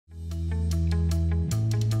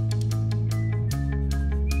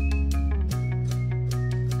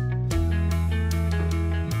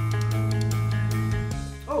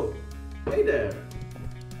there!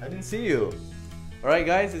 I didn't see you. Alright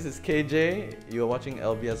guys, this is KJ. You are watching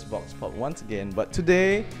LBS Vox Pop once again, but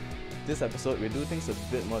today, this episode, we do things a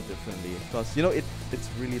bit more differently because, you know, it's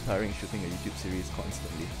really tiring shooting a YouTube series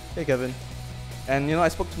constantly. Hey Kevin. And you know, I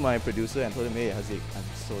spoke to my producer and told him, hey Hazziq, I'm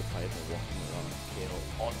so tired of walking around KL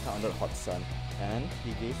all down the hot sun. And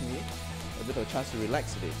he gave me a bit of a chance to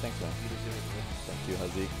relax today. Thanks man. Thank you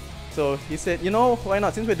Hazziq. So he said, you know, why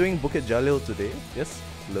not? Since we're doing Bukit Jalil today, yes,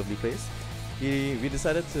 lovely place. We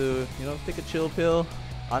decided to, you know, take a chill pill,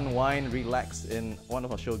 unwind, relax in one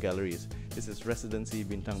of our show galleries. This is Residensi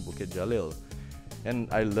Bintang Bukit Jalil. And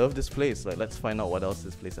I love this place. Like, let's find out what else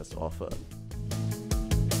this place has to offer.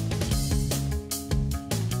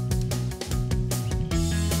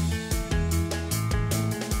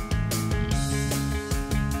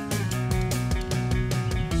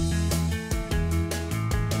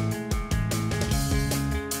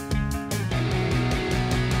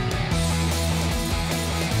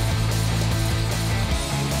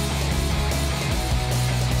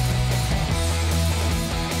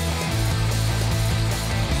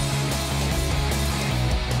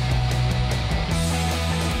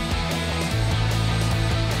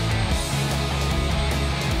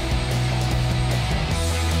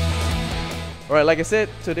 Alright, like I said,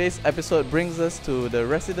 today's episode brings us to the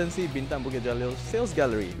Residensi Bintang Bukit Jalil Sales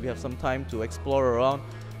Gallery. We have some time to explore around.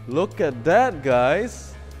 Look at that,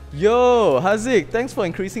 guys! Yo, Hazziq, thanks for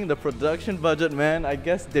increasing the production budget, man. I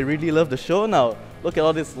guess they really love the show now. Look at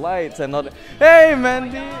all these lights and all the... Hey,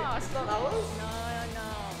 Mandy! Oh, no. It's not ours? No.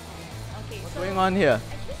 Okay, What's going on here?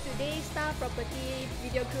 Actually, today Star Property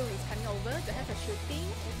video crew is coming over to have a shooting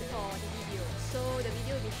for the video. So the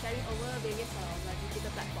video will be sharing over various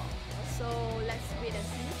digital platforms. So let's wait and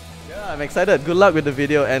see. Yeah, I'm excited. Good luck with the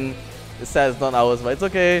video, and it's sad it's not ours, but it's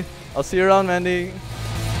okay. I'll see you around, Mandy.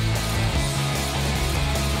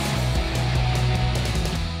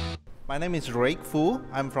 My name is Rick Fu.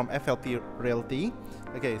 I'm from FLP Realty.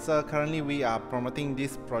 Okay, so currently we are promoting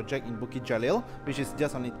this project in Bukit Jalil, which is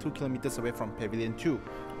just only 2 kilometers away from Pavilion 2.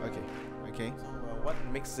 Okay. So, what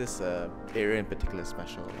makes this area in particular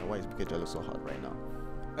special? Why is Bukit Jalil so hot right now?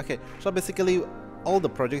 Okay, so basically all the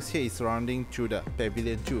projects here is surrounding to the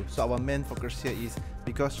Pavilion 2. So our main focus here is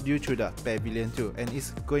because due to the Pavilion 2 and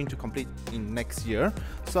it's going to complete in next year.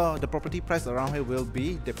 So the property price around here will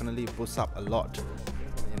be definitely boost up a lot. From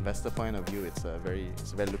an investor point of view, it's a very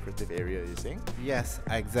lucrative area, you're saying? Yes,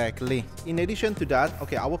 exactly. In addition to that,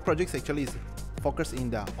 okay, our projects actually is focused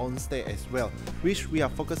in the on-stay as well, which we are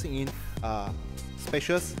focusing in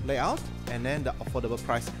spacious layout and then the affordable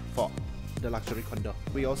price for the luxury condo.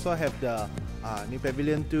 We also have the new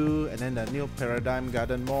Pavilion 2 and then the new Paradigm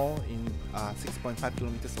Garden Mall in 6.5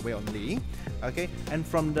 kilometers away only. Okay, and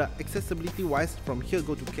from the accessibility wise, from here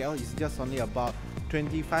go to KL is just only about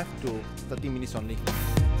 25 to 30 minutes only.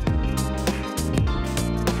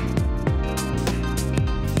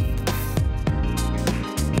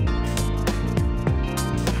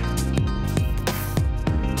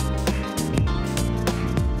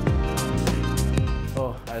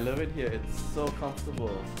 I love it here. It's so comfortable.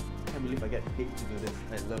 I can't believe I get paid to do this.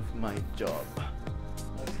 I love my job.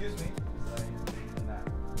 Excuse me. Sorry.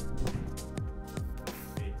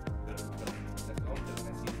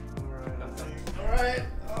 Alright.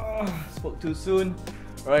 Oh, spoke too soon.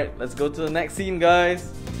 Alright, let's go to the next scene,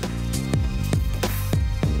 guys.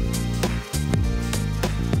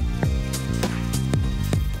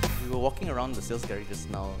 We were walking around the sales gallery just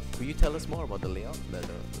now. Could you tell us more about the layout? It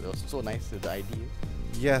was so nice with the idea.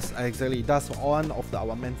 Yes, exactly. That's one of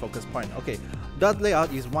our main focus point. Okay, that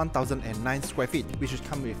layout is 1009 square feet, which is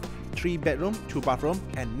come with 3 bedroom, 2 bathroom,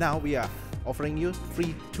 and now we are offering you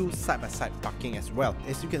free 2 side-by-side parking as well.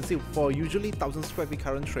 As you can see, for usually 1000 square feet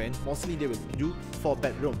current trend, mostly they will do 4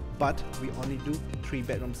 bedroom, but we only do 3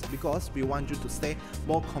 bedrooms because we want you to stay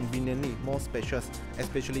more conveniently, more spacious,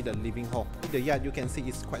 especially the living hall. The yard you can see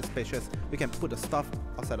is quite spacious. You can put the stuff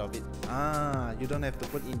outside of it. You don't have to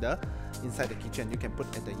put inside the kitchen. You can put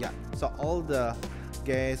at the yard. So all the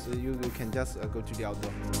guests, you can just go to the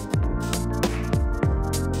outdoor.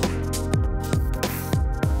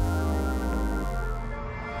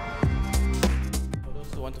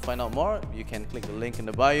 Want to find out more, you can click the link in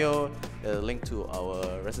the bio, the link to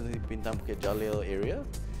our Residensi Bintang Bukit Jalil area.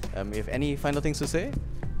 If you have any final things to say?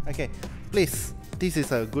 Okay, please, this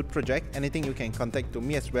is a good project. Anything you can contact to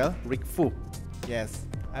me as well, Rick Fu. Yes,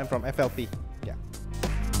 I'm from FLP. Yeah.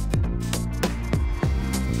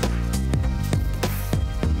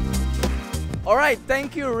 Alright,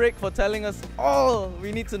 thank you Rick for telling us all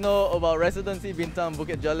we need to know about Residensi Bintang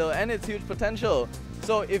Bukit Jalil and its huge potential.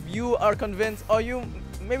 So if you are convinced, or you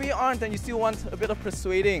maybe aren't and you still want a bit of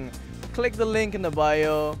persuading, click the link in the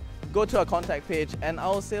bio, go to our contact page, and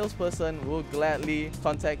our salesperson will gladly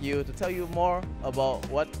contact you to tell you more about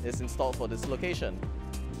what is installed for this location.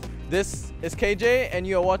 This is KJ, and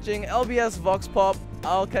you are watching LBS Vox Pop.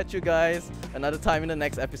 I'll catch you guys another time in the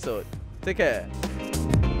next episode. Take care.